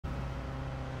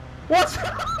What?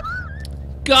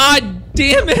 God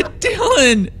damn it,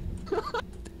 Dylan!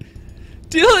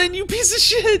 Dylan, you piece of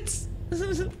shit!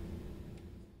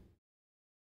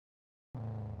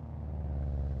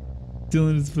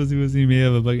 Dylan is supposed to he may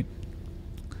have a bucket.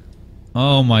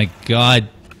 Oh my god.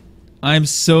 I'm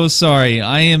so sorry.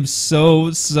 I am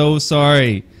so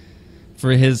sorry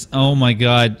for his. Oh my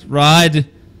god. Rod!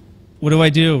 What do I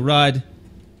do? Rod?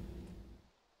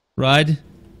 Rod?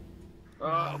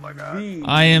 Oh my god.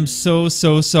 I am so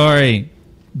sorry.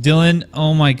 Dylan,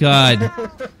 oh my god.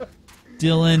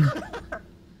 Dylan.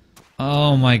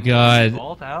 Oh my god.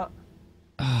 Vault out?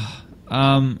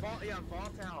 Um. Yeah,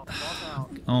 vault out. Vault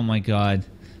out. Oh my god.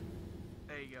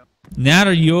 There you go. Nat,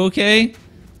 are you okay?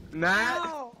 Nat?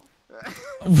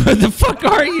 Where the fuck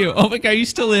are you? Oh my god, are you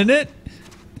still in it?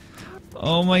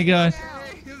 Oh my god.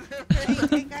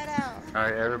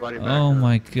 Alright, everybody back Oh up.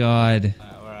 my god.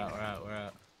 We're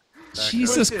out.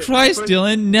 Jesus Push it, Christ, push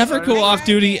Dylan. Never go off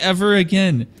duty ever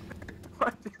again.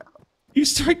 What? You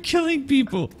start killing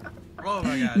people. Oh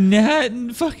my god. Nat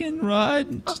and fucking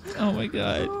Rod. Oh my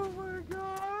god. Oh my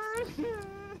god.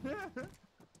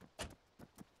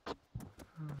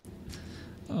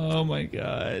 Oh my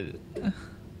god.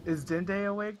 Is Dende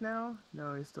awake now?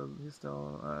 No, he's still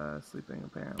sleeping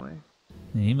apparently.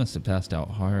 He must have passed out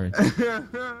hard.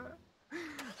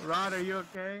 Rod, are you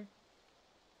okay?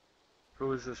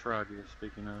 Who is this Rod you're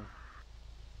speaking of?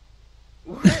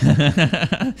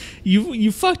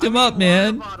 You fucked him up,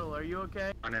 man. Bottle, are you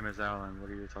okay? My name is Alan. What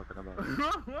are you talking about?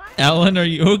 Alan, are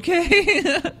you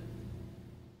okay?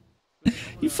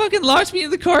 You fucking locked me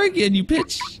in the car again, you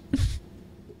bitch.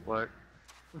 What?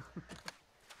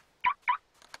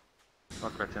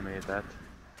 Don't threaten me with that.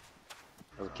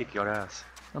 I will kick your ass.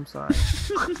 I'm sorry.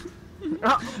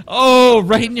 Oh,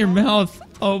 right in your mouth.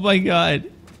 Oh my god.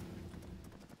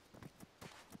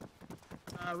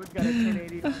 We've got a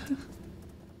 1080.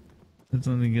 That's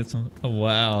something gets on. Oh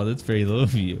wow, that's very low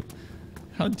of you.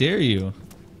 How dare you?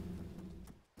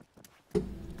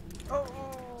 Oh.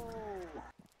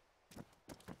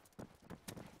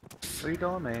 What are you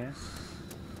doing, man?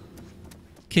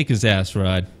 Kick his ass,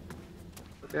 Rod.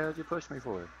 What the hell did you push me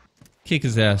for? Kick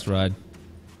his ass, Rod.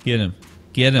 Get him.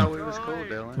 Get him. Oh, it was cool,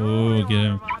 Dylan. Oh, get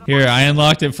him. Here, I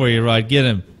unlocked it for you, Rod. Get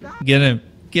him. Get him.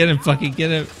 Get him, fucking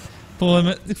get him. Pull him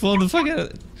the fuck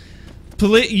out.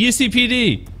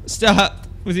 UCPD. Stop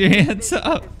with your hands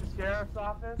up. It's the sheriff's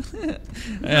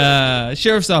office?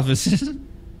 Sheriff's office.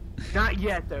 Not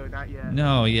yet, though. Not yet.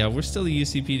 No, yeah, we're still the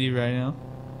UCPD right now.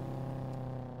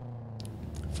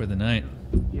 For the night.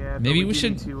 Yeah, but Maybe we do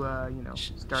should- need to, you know,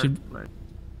 start. should-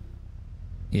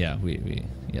 Yeah,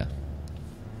 yeah.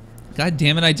 God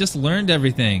damn it, I just learned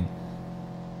everything.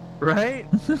 Right?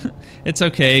 It's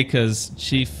okay, because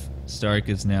Chief Stark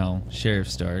is now Sheriff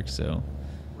Stark, so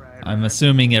Right. I'm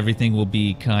assuming everything will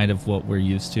be kind of what we're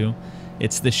used to.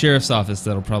 It's the Sheriff's office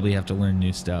that'll probably have to learn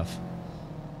new stuff.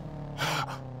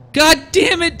 God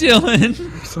damn it, Dylan!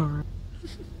 Sorry.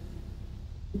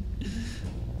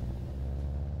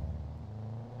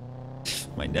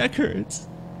 My neck hurts.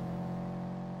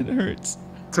 It hurts.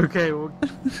 It's okay.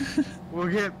 We'll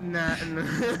get Nat and,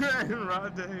 and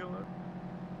Rod to heal up.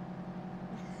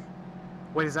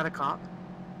 Wait, is that a cop?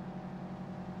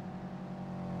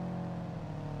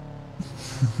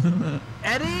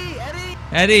 Eddie! Eddie!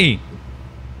 Eddie!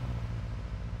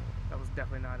 That was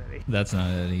definitely not Eddie. That's not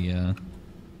Eddie,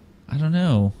 I don't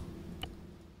know.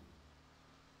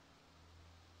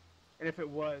 And if it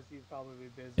was, he's probably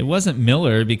busy. It wasn't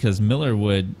Miller, because Miller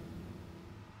would...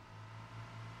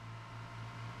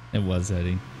 It was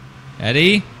Eddie.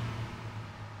 Eddie?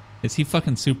 Is he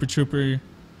fucking Super Trooper?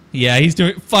 Yeah, he's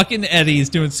doing... Fucking Eddie's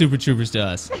doing Super Troopers to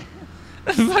us.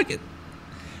 Fucking...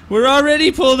 We're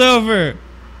already pulled over!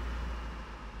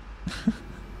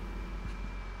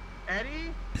 Eddie?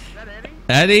 Is that Eddie?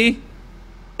 Eddie?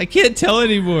 I can't tell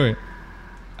anymore.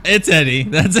 It's Eddie.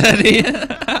 That's Eddie.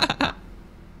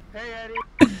 Hey, Eddie.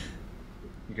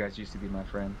 You guys used to be my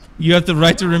friends. You have the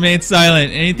right to remain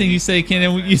silent. Anything you say can...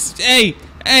 Hey!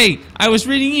 Hey! I was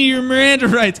reading you your Miranda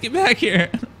rights. Get back here.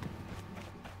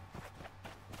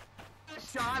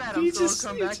 Just shot at him, You so just-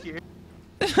 he'll come back here.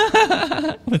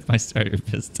 With my starter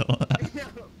pistol.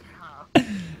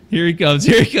 Here he comes.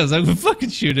 Here he comes. I'm gonna fucking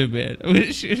shoot him, man. I'm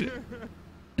gonna shoot him.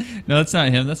 No, that's not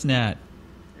him. That's Nat.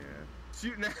 Yeah.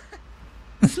 Shooting at...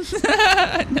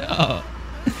 No.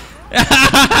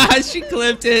 She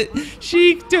clipped it.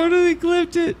 She totally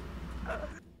clipped it.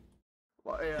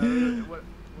 Well, yeah, what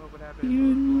would happen if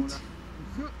You it was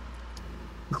blown up?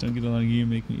 Don't get along. You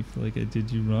make me feel like I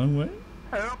did you wrong. What?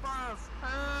 Help us!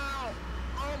 Help!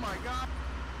 Oh my god!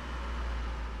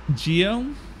 Geo?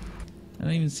 I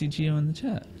don't even see Geo in the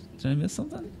chat. Did I miss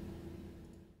something?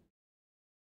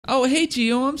 Oh, hey,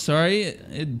 Gio. I'm sorry.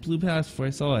 It blew past before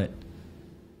I saw it.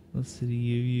 Let's see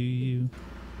you.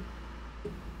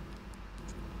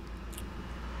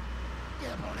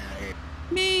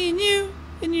 Me and you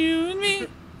and me.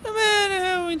 No matter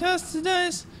how we toss the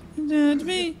dice, it's down to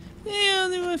me. The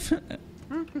only one for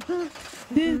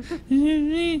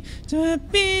to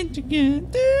be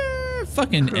together.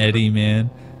 Fucking Eddie, man.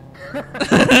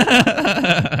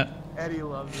 Eddie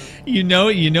loves it. You know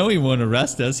he won't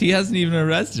arrest us. He hasn't even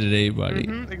arrested anybody.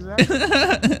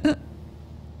 Exactly.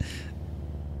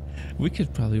 We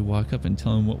could probably walk up and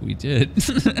tell him what we did.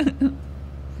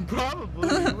 Probably.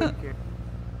 He wouldn't care.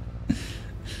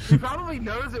 He probably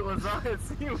knows it was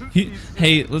us.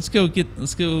 Hey, let's go to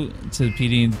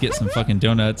PD and get some fucking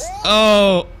donuts.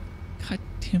 Oh, god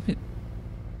damn it!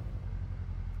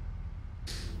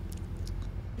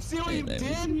 See what you did?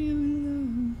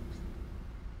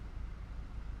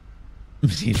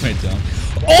 Right down.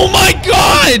 Oh my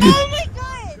god! Oh my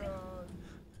god!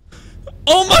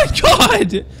 Oh my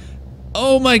god!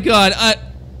 Oh my god!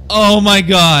 Oh my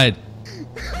god!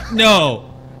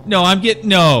 No, I'm getting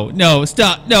no,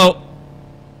 stop, no.